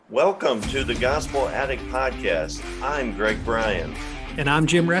Welcome to the Gospel Addict Podcast. I'm Greg Bryan. And I'm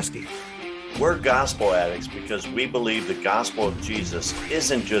Jim Reske. We're gospel addicts because we believe the gospel of Jesus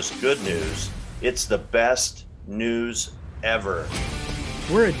isn't just good news, it's the best news ever.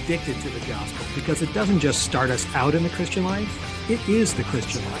 We're addicted to the gospel because it doesn't just start us out in the Christian life, it is the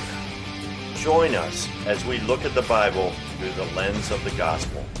Christian life. Join us as we look at the Bible through the lens of the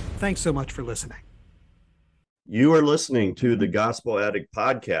gospel. Thanks so much for listening. You are listening to the Gospel Addict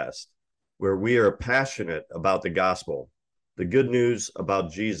Podcast, where we are passionate about the gospel, the good news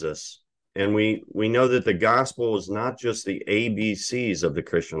about Jesus. And we know that the gospel is not just the ABCs of the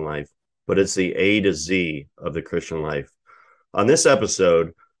Christian life, but it's the A to Z of the Christian life. On this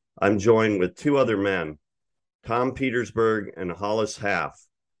episode, I'm joined with two other men, Tom Petersburg and Hollis Half.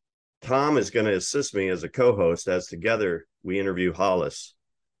 Tom is going to assist me as a co-host as together we interview Hollis.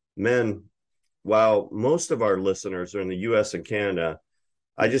 Men, while most of our listeners are in the U.S. and Canada,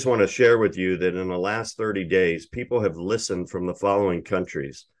 I just want to share with you that in the last 30 days, people have listened from the following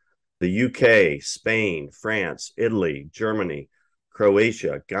countries: the U.K., Spain, France, Italy, Germany,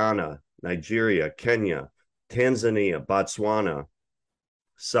 Croatia, Ghana, Nigeria, Kenya, Tanzania, Botswana,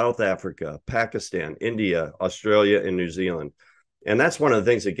 South Africa, Pakistan, India, Australia, and New Zealand. And that's one of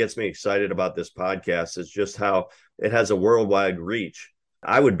the things that gets me excited about this podcast, is just how it has a worldwide reach.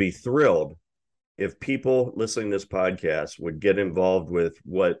 I would be thrilled if people listening to this podcast would get involved with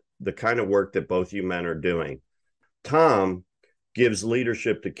the kind of work that both you men are doing. Tom gives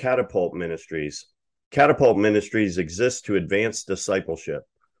leadership to Catapult Ministries. Catapult Ministries exists to advance discipleship.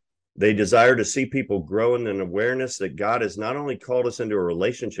 They desire to see people grow in an awareness that God has not only called us into a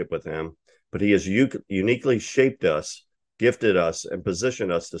relationship with him, but he has uniquely shaped us, gifted us, and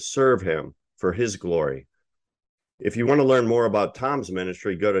positioned us to serve him for his glory. If you want to learn more about Tom's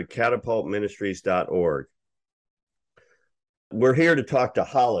ministry, go to catapultministries.org. We're here to talk to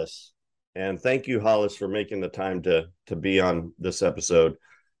Hollis, and thank you, Hollis, for making the time to be on this episode.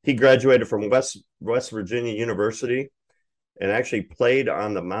 He graduated from West Virginia University and actually played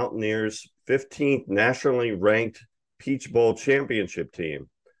on the Mountaineers' 15th nationally ranked Peach Bowl championship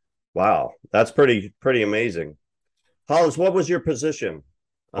team. Wow, that's pretty amazing. Hollis, what was your position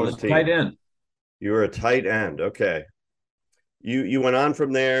on the team? Tight end. You were a tight end. Okay. You went on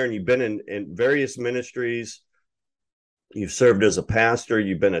from there, and you've been in various ministries. You've served as a pastor.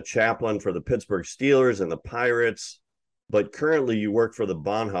 You've been a chaplain for the Pittsburgh Steelers and the Pirates. But currently you work for the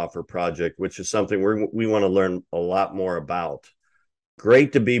Bonhoeffer Project, which is something we want to learn a lot more about.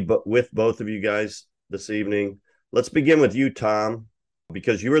 Great to be with both of you guys this evening. Let's begin with you, Tom,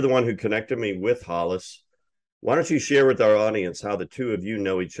 because you were the one who connected me with Hollis. Why don't you share with our audience how the two of you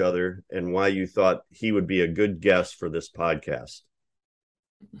know each other and why you thought he would be a good guest for this podcast?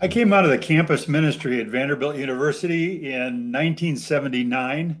 I came out of the campus ministry at Vanderbilt University in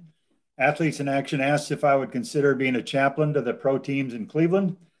 1979. Athletes in Action asked if I would consider being a chaplain to the pro teams in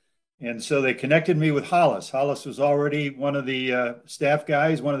Cleveland. And so they connected me with Hollis. Hollis was already one of the staff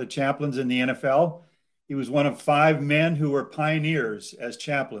guys, one of the chaplains in the NFL. He was one of 5 men who were pioneers as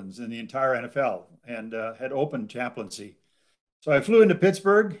chaplains in the entire NFL and had opened chaplaincy. So I flew into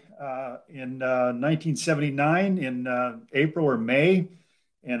Pittsburgh in 1979 in April or May.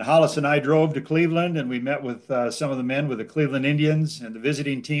 And Hollis and I drove to Cleveland, and we met with some of the men with the Cleveland Indians and the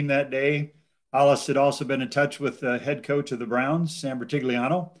visiting team that day. Hollis had also been in touch with the head coach of the Browns, Sam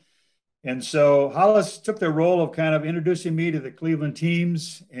Bertigliano. And so Hollis took the role of kind of introducing me to the Cleveland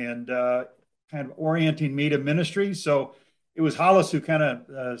teams and kind of orienting me to ministry. So it was Hollis who kind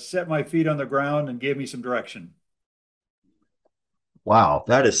of set my feet on the ground and gave me some direction. Wow,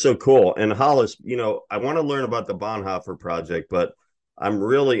 that is so cool. And Hollis, I want to learn about the Bonhoeffer Project, but I'm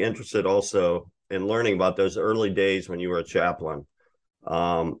really interested also in learning about those early days when you were a chaplain.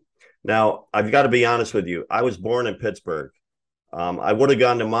 Now, I've got to be honest with you. I was born in Pittsburgh. I would have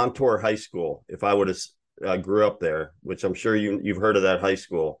gone to Montour High School if I would have grew up there, which I'm sure you've heard of that high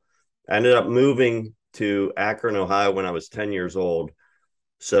school. I ended up moving to Akron, Ohio when I was 10 years old.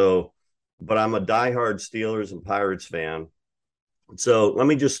 But I'm a diehard Steelers and Pirates fan. So let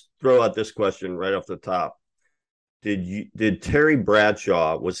me just throw out this question right off the top. Did Terry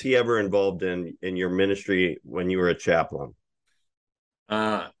Bradshaw, was he ever involved in your ministry when you were a chaplain?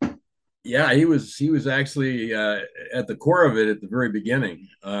 Yeah, he was actually at the core of it at the very beginning.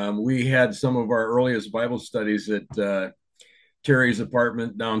 We had some of our earliest Bible studies at Terry's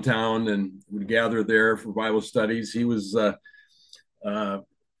apartment downtown, and would gather there for Bible studies. He was, I got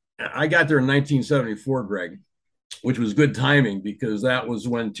there in 1974, Greg, which was good timing because that was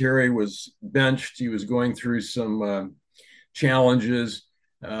when Terry was benched. He was going through some challenges.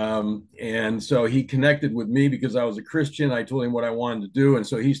 And so he connected with me because I was a Christian. I told him what I wanted to do. And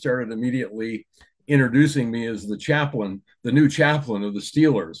so he started immediately introducing me as the chaplain, the new chaplain of the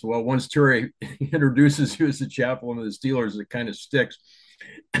Steelers. Well, once Terry introduces you as the chaplain of the Steelers, it kind of sticks.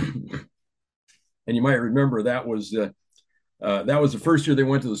 And you might remember that was the first year they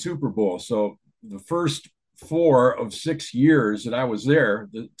went to the Super Bowl. So the first 4 of 6 years that I was there,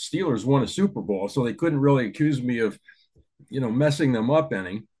 the Steelers won a Super Bowl. So they couldn't really accuse me of, messing them up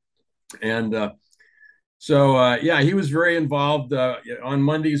any. And yeah, he was very involved. On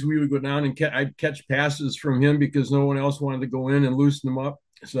Mondays, we would go down and I'd catch passes from him because no one else wanted to go in and loosen them up.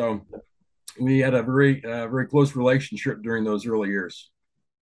 So we had a very close relationship during those early years.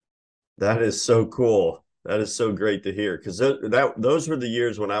 That is so cool. That is so great to hear, because those were the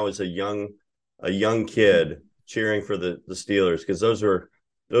years when I was a young kid cheering for the Steelers, because those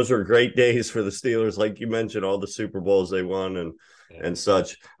were great days for the Steelers. Like you mentioned, all the Super Bowls they won and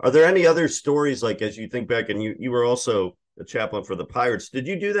such. Are there any other stories, like, as you think back, and you were also a chaplain for the Pirates? Did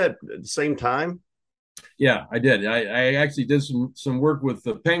you do that at the same time? Yeah, I did. I actually did some work with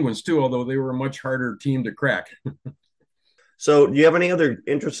the Penguins too, although they were a much harder team to crack. So do you have any other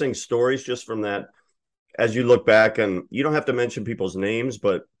interesting stories just from that, as you look back? And you don't have to mention people's names,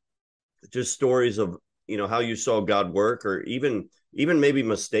 but just stories of, how you saw God work, or even maybe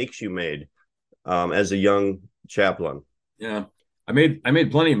mistakes you made as a young chaplain. Yeah, I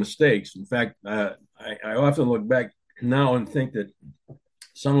made plenty of mistakes. In fact, I often look back now and think that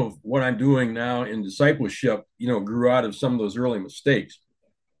some of what I'm doing now in discipleship, grew out of some of those early mistakes.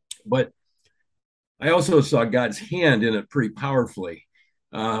 But I also saw God's hand in it pretty powerfully.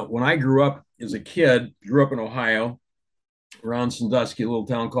 When I grew up as a kid, grew up in Ohio, around Sandusky, a little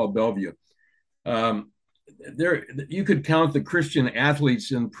town called Bellevue. There, you could count the Christian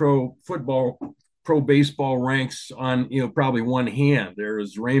athletes in pro football, pro baseball ranks on, probably one hand. There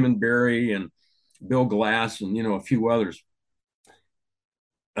was Raymond Berry and Bill Glass and, a few others.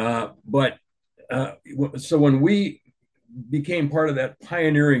 But so when we became part of that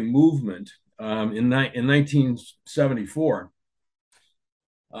pioneering movement in 1974,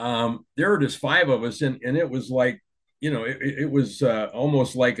 there were just 5 of us, and it was like, it was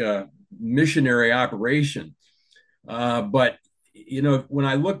almost like a missionary operation. But when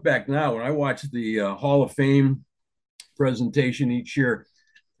I look back now, when I watch the Hall of Fame presentation each year,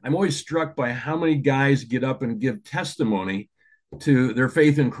 I'm always struck by how many guys get up and give testimony to their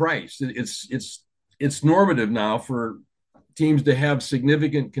faith in Christ. It's normative now for teams to have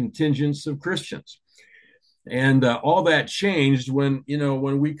significant contingents of Christians, and all that changed when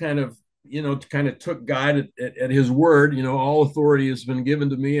we kind of took God at his word. All authority has been given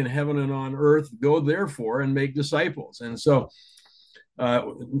to me in heaven and on earth. Go therefore and make disciples. And so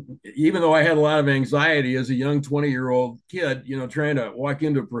even though I had a lot of anxiety as a young 20-year-old kid, trying to walk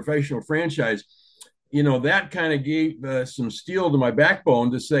into a professional franchise, that kind of gave some steel to my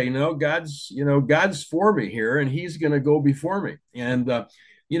backbone to say, no, God's for me here, and he's going to go before me. And,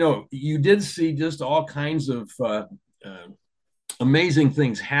 you did see just all kinds of amazing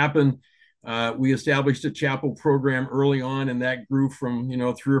things happen. We established a chapel program early on, and that grew from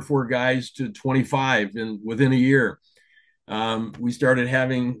 3 or 4 guys to 25 within a year. We started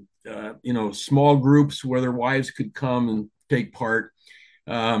having small groups where their wives could come and take part.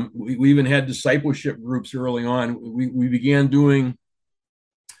 We even had discipleship groups early on. We began doing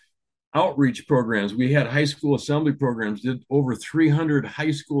outreach programs. We had high school assembly programs, did over 300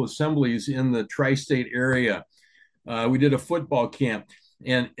 high school assemblies in the tri-state area. We did a football camp.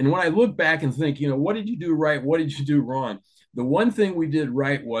 And when I look back and think, what did you do right? What did you do wrong? The one thing we did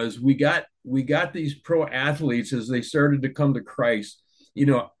right was we got these pro athletes, as they started to come to Christ,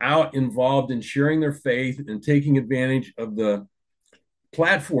 out involved in sharing their faith and taking advantage of the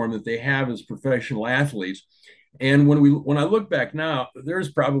platform that they have as professional athletes. And when I look back now,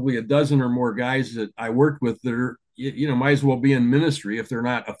 there's probably a dozen or more guys that I worked with that are, might as well be in ministry. If they're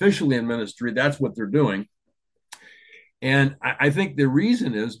not officially in ministry, that's what they're doing. And I think the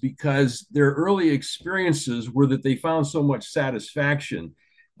reason is because their early experiences were that they found so much satisfaction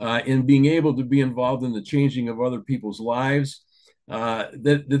in being able to be involved in the changing of other people's lives,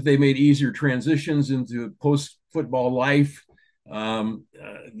 that they made easier transitions into post-football life.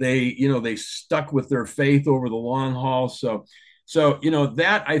 They stuck with their faith over the long haul. So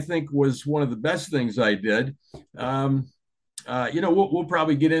that, I think, was one of the best things I did. We'll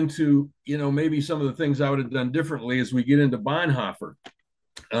probably get into, maybe some of the things I would have done differently as we get into Bonhoeffer,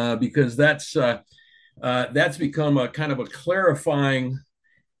 because that's become a kind of a clarifying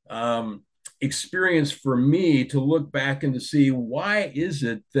experience for me to look back and to see, why is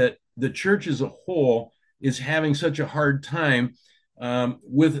it that the church as a whole is having such a hard time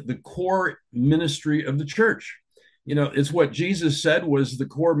with the core ministry of the church. You know, it's what Jesus said was the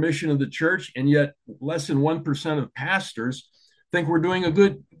core mission of the church, and yet less than 1% of pastors think we're doing a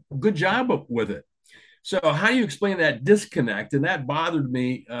good job with it. So how do you explain that disconnect? And that bothered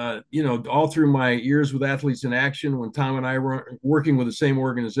me, all through my years with Athletes in Action when Tom and I were working with the same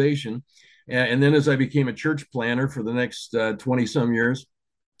organization. And then as I became a church planner for the next 20 some years.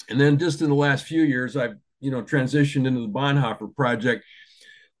 And then just in the last few years, I've, transitioned into the Bonhoeffer Project,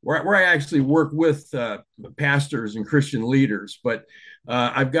 where I actually work with pastors and Christian leaders. But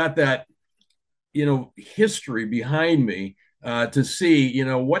I've got that, history behind me to see,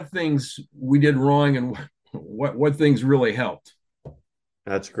 what things we did wrong and what things really helped.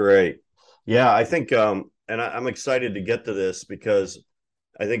 That's great. Yeah, I think, and I'm excited to get to this because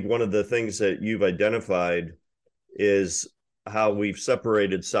I think one of the things that you've identified is how we've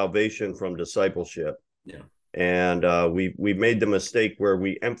separated salvation from discipleship. Yeah. And we've made the mistake where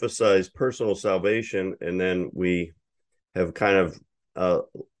we emphasize personal salvation, and then we have kind of,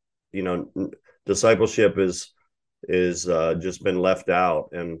 discipleship is just been left out.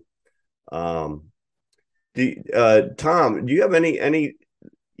 And Tom, do you have any,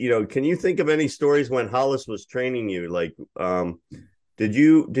 can you think of any stories when Hollis was training you? Like, did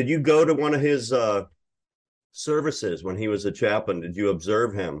you go to one of his services when he was a chaplain? Did you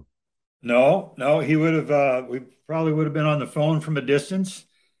observe him? No, he would have, we probably would have been on the phone from a distance.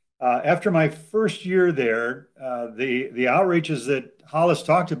 After my first year there, the outreaches that Hollis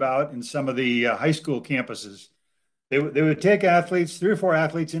talked about in some of the high school campuses, they would take athletes, 3 or 4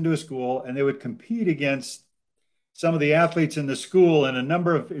 athletes into a school, and they would compete against some of the athletes in the school in a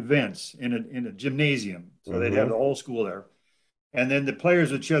number of events in a gymnasium. So they'd have the whole school there. And then the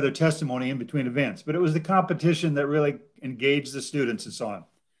players would share their testimony in between events. But it was the competition that really engaged the students and so on.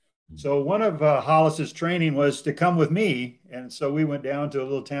 So one of Hollis's training was to come with me. And so we went down to a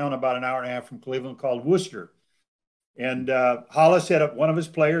little town about an hour and a half from Cleveland called Worcester. And Hollis had one of his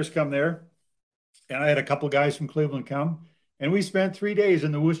players come there. And I had a couple of guys from Cleveland come. And we spent 3 days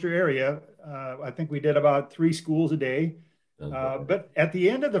in the Worcester area. I think we did about 3 schools a day. But at the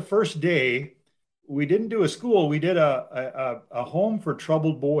end of the first day, we didn't do a school. We did a home for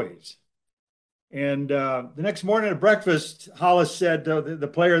troubled boys. And the next morning at breakfast, Hollis said to the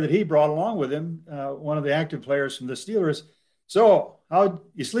player that he brought along with him, one of the active players from the Steelers, "So, how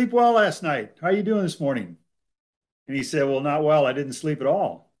you sleep well last night? How are you doing this morning?" And he said, "Well, not well. I didn't sleep at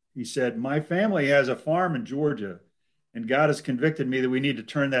all." He said, "My family has a farm in Georgia, and God has convicted me that we need to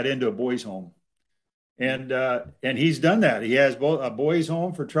turn that into a boys' home." And he's done that. He has both a boys'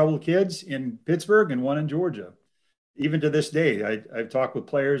 home for troubled kids in Pittsburgh and one in Georgia. Even to this day, I've talked with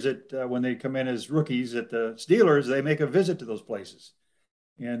players that when they come in as rookies at the Steelers, they make a visit to those places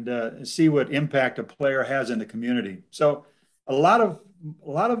and see what impact a player has in the community. So a lot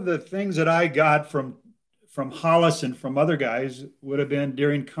of the things that I got from Hollis and from other guys would have been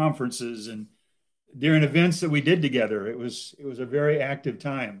during conferences and during events that we did together. It was a very active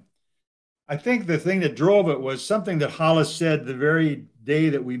time. I think the thing that drove it was something that Hollis said the very day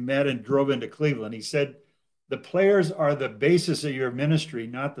that we met and drove into Cleveland. He said, "The players are the basis of your ministry,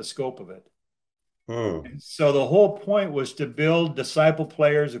 not the scope of it." And so the whole point was to build disciple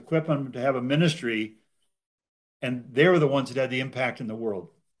players, equip them to have a ministry, and they were the ones that had the impact in the world.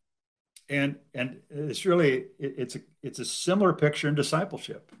 And it's really it's a similar picture in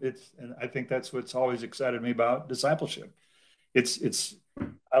discipleship. And I think that's what's always excited me about discipleship.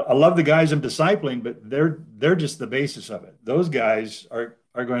 I love the guys I'm discipling, but they're just the basis of it. Those guys are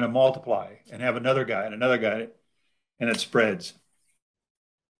going to multiply and have another guy and another guy, and it spreads.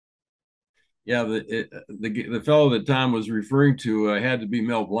 Yeah, the fellow that Tom was referring to had to be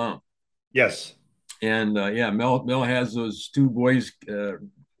Mel Blount. Yes. And Mel has those 2 boys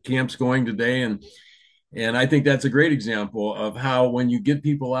camps going today, and I think that's a great example of how when you get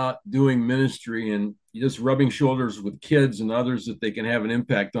people out doing ministry and just rubbing shoulders with kids and others that they can have an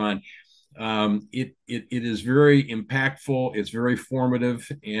impact on, it is very impactful. It's very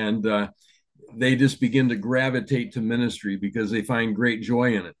formative, and they just begin to gravitate to ministry because they find great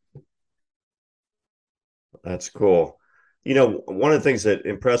joy in it. That's cool. One of the things that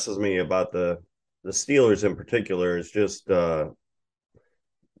impresses me about the Steelers in particular is just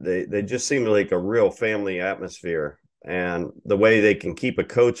they just seem like a real family atmosphere, and the way they can keep a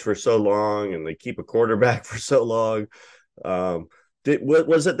coach for so long and they keep a quarterback for so long.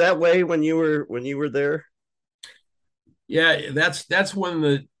 Was it that way when you were there? Yeah, that's when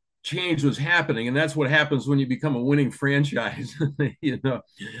the change was happening, and that's what happens when you become a winning franchise.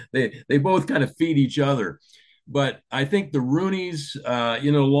 They both kind of feed each other. But I think the Rooneys,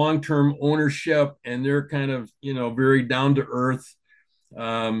 long-term ownership, and they're kind of, very down to earth.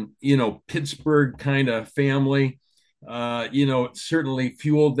 Pittsburgh kind of family. It certainly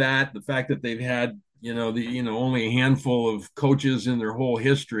fueled that. The fact that they've had, only a handful of coaches in their whole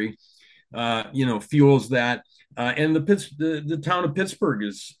history, fuels that. And the town of Pittsburgh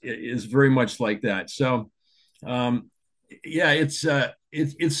is very much like that. So, yeah, it's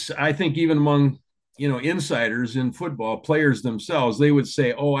I think even among insiders in football, players themselves, they would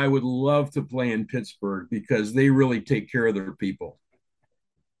say, "Oh, I would love to play in Pittsburgh because they really take care of their people."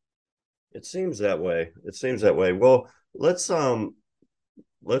 It seems that way. It seems that way. Well, let's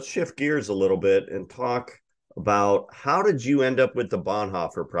shift gears a little bit and talk about how did you end up with the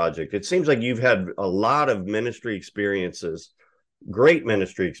Bonhoeffer Project? It seems like you've had a lot of ministry experiences, great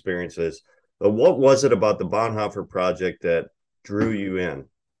ministry experiences, but what was it about the Bonhoeffer Project that drew you in?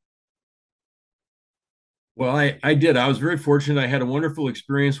 Well, I did. I was very fortunate. I had a wonderful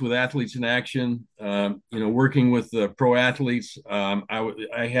experience with Athletes in Action. Working with pro athletes.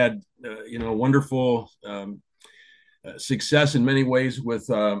 I had wonderful success in many ways with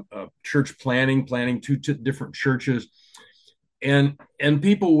church planning two different churches, and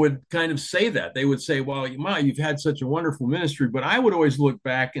people would kind of say that they would say, "Well, Ma, you've had such a wonderful ministry," but I would always look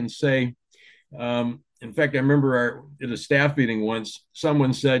back and say, in fact, I remember at a staff meeting once,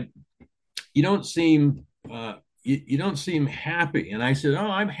 someone said, "You don't seem." You don't seem happy. And I said,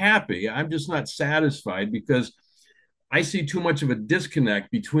 "Oh, I'm happy. I'm just not satisfied because I see too much of a disconnect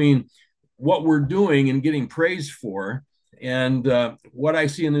between what we're doing and getting praised for and what I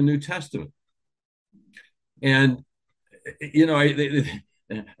see in the New Testament." And,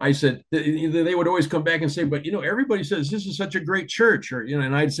 I said, they would always come back and say, "But, everybody says this is such a great church." Or,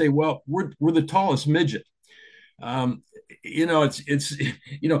 and I'd say, "Well, we're the tallest midget." Um, it's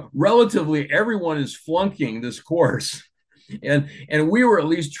relatively everyone is flunking this course, and we were at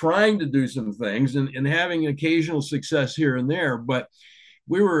least trying to do some things and having occasional success here and there, but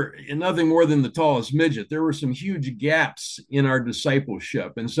we were nothing more than the tallest midget. There were some huge gaps in our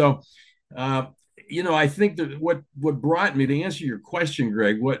discipleship, and so I think that what brought me, to answer your question,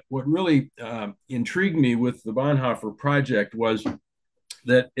 Greg, what really intrigued me with the Bonhoeffer Project was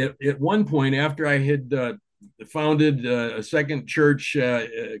that at one point, after I had founded a second church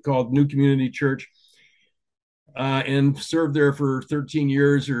called New Community Church, and served there for 13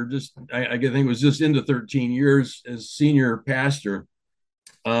 years, or just I think it was just into 13 years as senior pastor.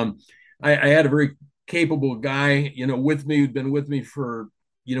 I had a very capable guy, with me, who'd been with me for,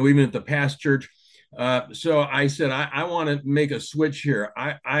 even at the past church. So I said, I want to make a switch here.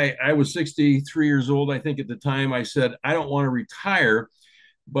 I was 63 years old, I think, at the time. I said, I don't want to retire,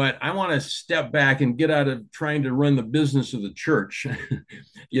 but I want to step back and get out of trying to run the business of the church.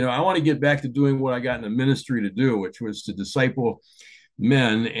 I want to get back to doing what I got in the ministry to do, which was to disciple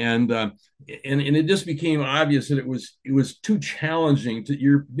men. And it just became obvious that it was too challenging.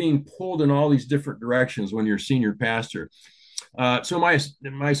 You're being pulled in all these different directions when you're senior pastor. So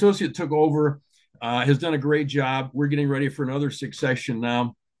my associate took over, has done a great job. We're getting ready for another succession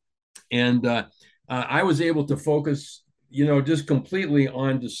now. And I was able to focus just completely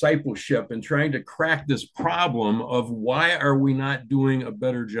on discipleship and trying to crack this problem of why are we not doing a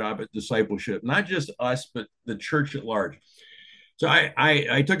better job at discipleship? Not just us, but the church at large. So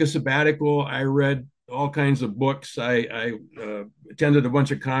I took a sabbatical. I read all kinds of books. I attended a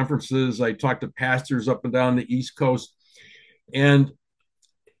bunch of conferences. I talked to pastors up and down the East Coast. And,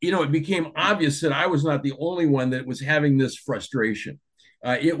 it became obvious that I was not the only one that was having this frustration.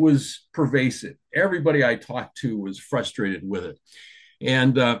 It was pervasive. Everybody I talked to was frustrated with it.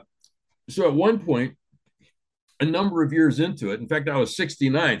 And so at one point, a number of years into it, in fact, I was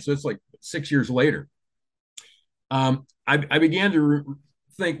 69, so it's like 6 years later, I began to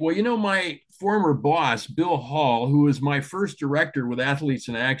think, well, my former boss, Bill Hall, who was my first director with Athletes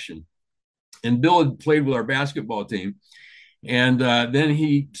in Action, and Bill had played with our basketball team. And then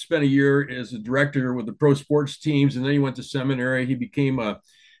he spent a year as a director with the pro sports teams, and then he went to seminary. He became a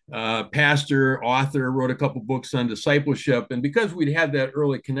pastor, author, wrote a couple books on discipleship. And because we'd had that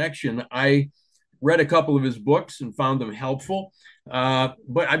early connection, I read a couple of his books and found them helpful. But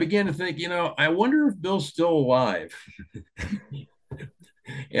I began to think, I wonder if Bill's still alive.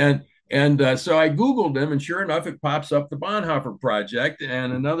 And so I Googled him, and sure enough, it pops up the Bonhoeffer Project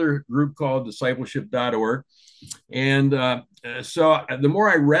and another group called discipleship.org. And so the more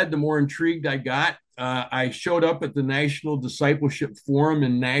I read, the more intrigued I got. I showed up at the National Discipleship Forum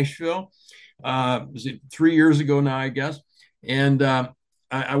in Nashville. Was it 3 years ago now, I guess? And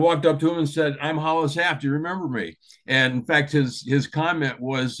I walked up to him and said, "I'm Hollis Haft. Do you remember me?" And in fact, his comment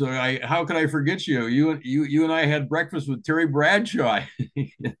was, "How could I forget you? You and I had breakfast with Terry Bradshaw."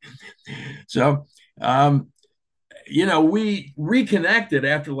 So, we reconnected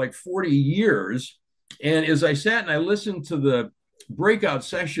after like 40 years. And as I sat and I listened to the breakout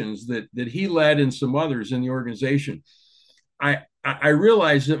sessions that he led and some others in the organization, I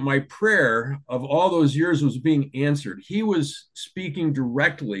realized that my prayer of all those years was being answered. He was speaking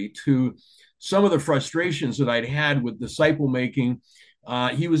directly to some of the frustrations that I'd had with disciple making.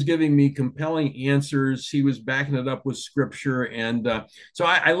 He was giving me compelling answers. He was backing it up with scripture. And so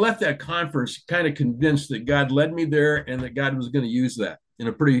I left that conference kind of convinced that God led me there and that God was going to use that in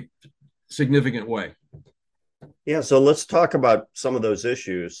a pretty significant way. Yeah, so let's talk about some of those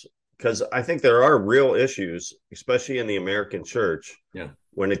issues, because I think there are real issues, especially in the American church,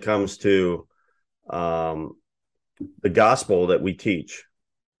 when it comes to the gospel that we teach.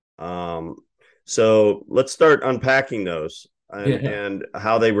 So let's start unpacking those and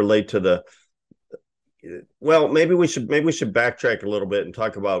how they relate to the. Well, maybe we should backtrack a little bit and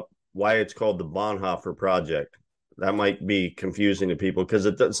talk about why it's called the Bonhoeffer Project. That might be confusing to people because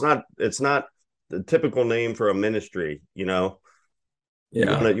it's not the typical name for a ministry, Yeah. You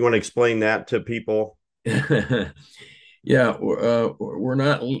want to explain that to people? Yeah, we're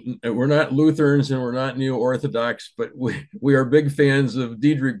not Lutherans and we're not neo-Orthodox, but we are big fans of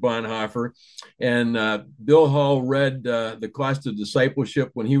Dietrich Bonhoeffer. And Bill Hall read The Cost of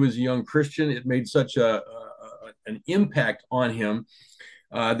Discipleship when he was a young Christian. It made such an impact on him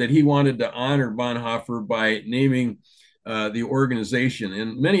that he wanted to honor Bonhoeffer by naming the organization.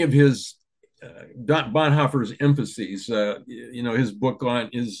 And many of his Bonhoeffer's emphases, his book on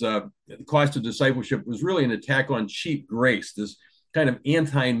The Cost of Discipleship was really an attack on cheap grace, this kind of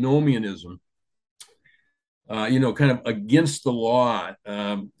antinomianism, kind of against the law,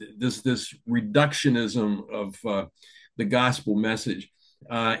 this reductionism of the gospel message.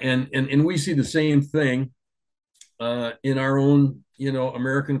 And we see the same thing in our own,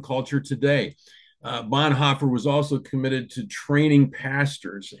 American culture today. Bonhoeffer was also committed to training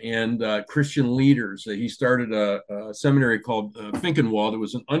pastors and Christian leaders. He started a seminary called Finkenwald. It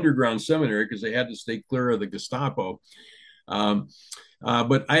was an underground seminary because they had to stay clear of the Gestapo.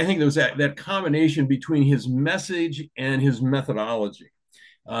 But I think there was that combination between his message and his methodology,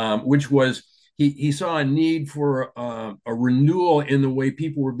 which was he saw a need for a renewal in the way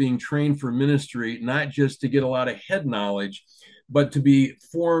people were being trained for ministry, not just to get a lot of head knowledge, but to be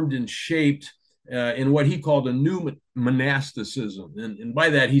formed and shaped in what he called a new monasticism. And by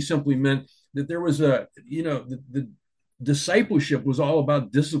that, he simply meant that there was the discipleship was all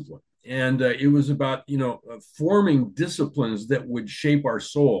about discipline. And it was about, forming disciplines that would shape our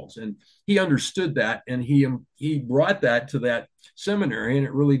souls. And he understood that. And he brought that to that seminary. And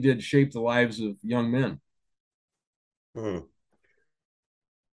it really did shape the lives of young men.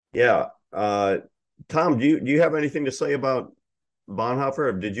 Yeah. Tom, do you have anything to say about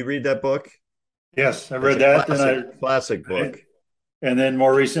Bonhoeffer? Did you read that book? Yes, I read that. Classic book. And then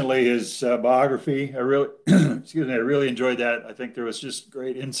more recently, his biography. I really enjoyed that. I think there was just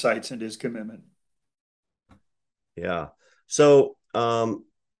great insights into his commitment. Yeah. So, all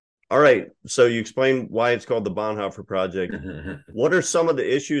right. So you explained why it's called the Bonhoeffer Project. What are some of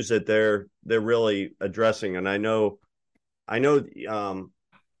the issues that they're really addressing? And I know,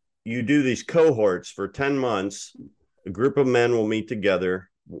 you do these cohorts for 10 months. A group of men will meet together.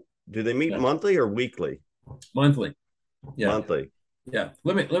 Do they meet monthly or weekly? Monthly. Yeah. Monthly. Yeah.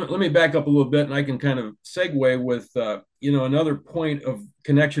 Let me back up a little bit, and I can kind of segue with another point of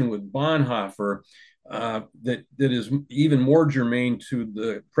connection with Bonhoeffer that is even more germane to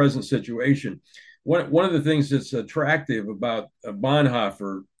the present situation. One of the things that's attractive about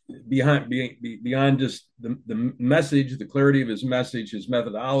Bonhoeffer, beyond just the message, the clarity of his message, his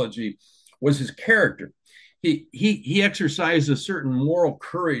methodology, was his character. He exercised a certain moral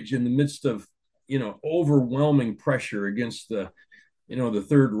courage in the midst of overwhelming pressure against the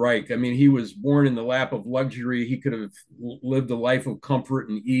Third Reich. I mean, he was born in the lap of luxury. He could have lived a life of comfort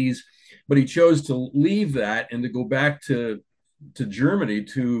and ease, but he chose to leave that and to go back to Germany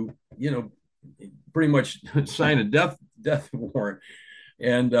to pretty much sign a death warrant.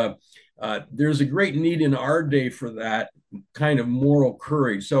 And there's a great need in our day for that kind of moral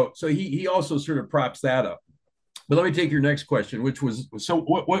courage. So he also sort of props that up. But let me take your next question, which was, so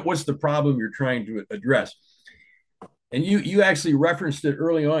what's the problem you're trying to address? And you actually referenced it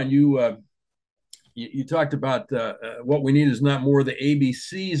early on. You talked about what we need is not more the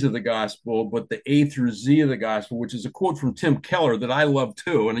ABCs of the gospel, but the A through Z of the gospel, which is a quote from Tim Keller that I love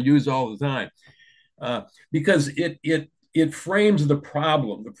too, and I use all the time, because it frames the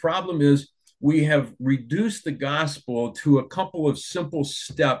problem. The problem is we have reduced the gospel to a couple of simple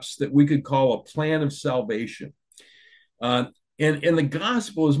steps that we could call a plan of salvation. And the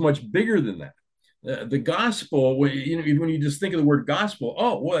gospel is much bigger than that. The gospel, when you just think of the word gospel,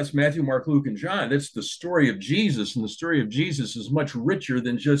 oh, well, that's Matthew, Mark, Luke, and John. That's the story of Jesus. And the story of Jesus is much richer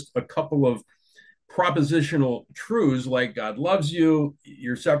than just a couple of propositional truths like God loves you,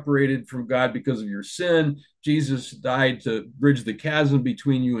 you're separated from God because of your sin, Jesus died to bridge the chasm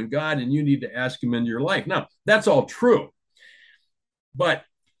between you and God, and you need to ask him into your life. Now, that's all true. But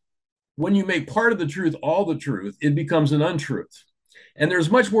when you make part of the truth all the truth, it becomes an untruth. And there's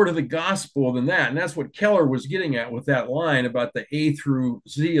much more to the gospel than that. And that's what Keller was getting at with that line about the A through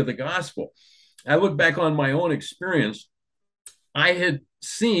Z of the gospel. I look back on my own experience. I had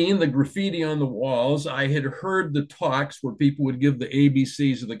seen the graffiti on the walls. I had heard the talks where people would give the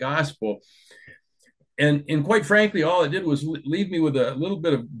ABCs of the gospel. And quite frankly, all it did was leave me with a little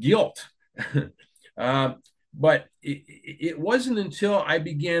bit of guilt. But it wasn't until I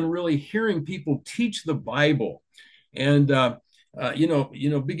began really hearing people teach the Bible and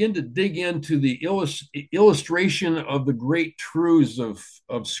begin to dig into the illustration of the great truths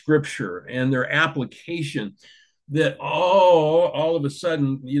of Scripture and their application that all of a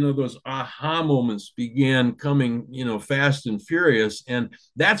sudden, those aha moments began coming, fast and furious. And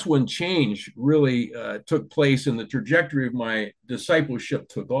that's when change really took place and the trajectory of my discipleship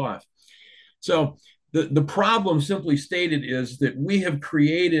took off. So the problem, simply stated, is that we have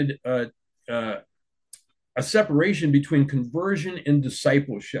created a separation between conversion and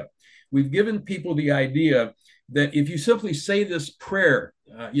discipleship. We've given people the idea that if you simply say this prayer,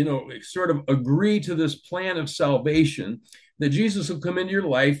 sort of agree to this plan of salvation, that Jesus will come into your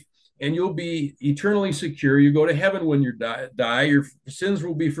life and you'll be eternally secure. You go to heaven when you die, your sins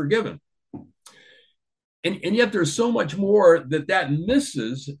will be forgiven. And yet there's so much more that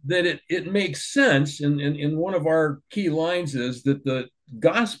misses that it makes sense. And one of our key lines is that the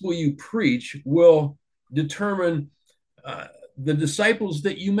gospel you preach will determine the disciples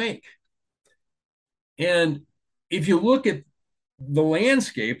that you make. And if you look at the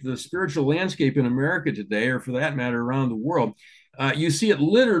landscape, the spiritual landscape in America today, or for that matter, around the world, you see it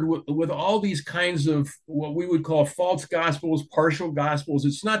littered with all these kinds of what we would call false gospels, partial gospels.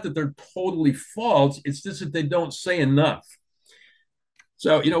 It's not that they're totally false. It's just that they don't say enough.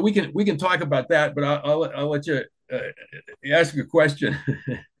 So, we can talk about that, but I'll let you ask a question.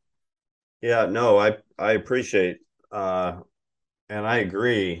 Yeah, no, I appreciate, and I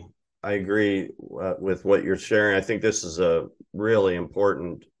agree. I agree with what you're sharing. I think this is a really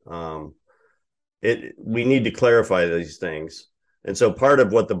important. We need to clarify these things, and so part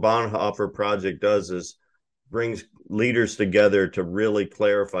of what the Bonhoeffer Project does is brings leaders together to really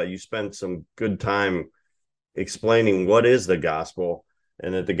clarify. You spent some good time explaining what is the gospel,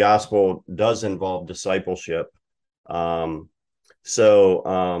 and that the gospel does involve discipleship.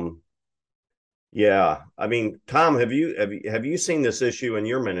 Yeah, I mean, Tom, have you seen this issue in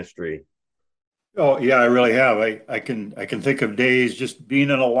your ministry? Oh yeah, I really have. I can think of days just being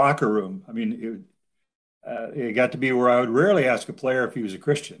in a locker room. I mean, it got to be where I would rarely ask a player if he was a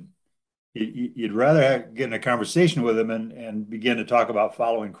Christian. You'd rather get in a conversation with him and begin to talk about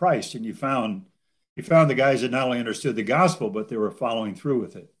following Christ. And you found the guys that not only understood the gospel, but they were following through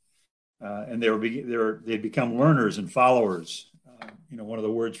with it, and they'd become learners and followers. One of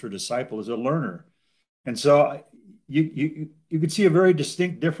the words for disciple is a learner. And so you could see a very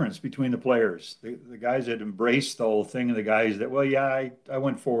distinct difference between the players, the guys that embraced the whole thing and the guys that, well, yeah, I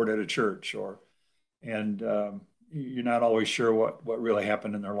went forward at a church, and you're not always sure what really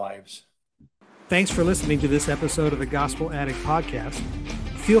happened in their lives. Thanks for listening to this episode of the Gospel Addict Podcast.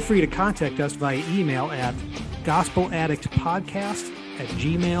 Feel free to contact us via email at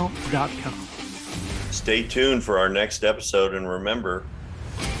gospeladdictpodcast@gmail.com. Stay tuned for our next episode, and remember,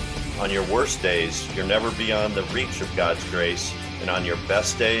 on your worst days, you're never beyond the reach of God's grace, and on your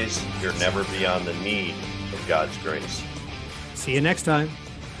best days, you're never beyond the need of God's grace. See you next time.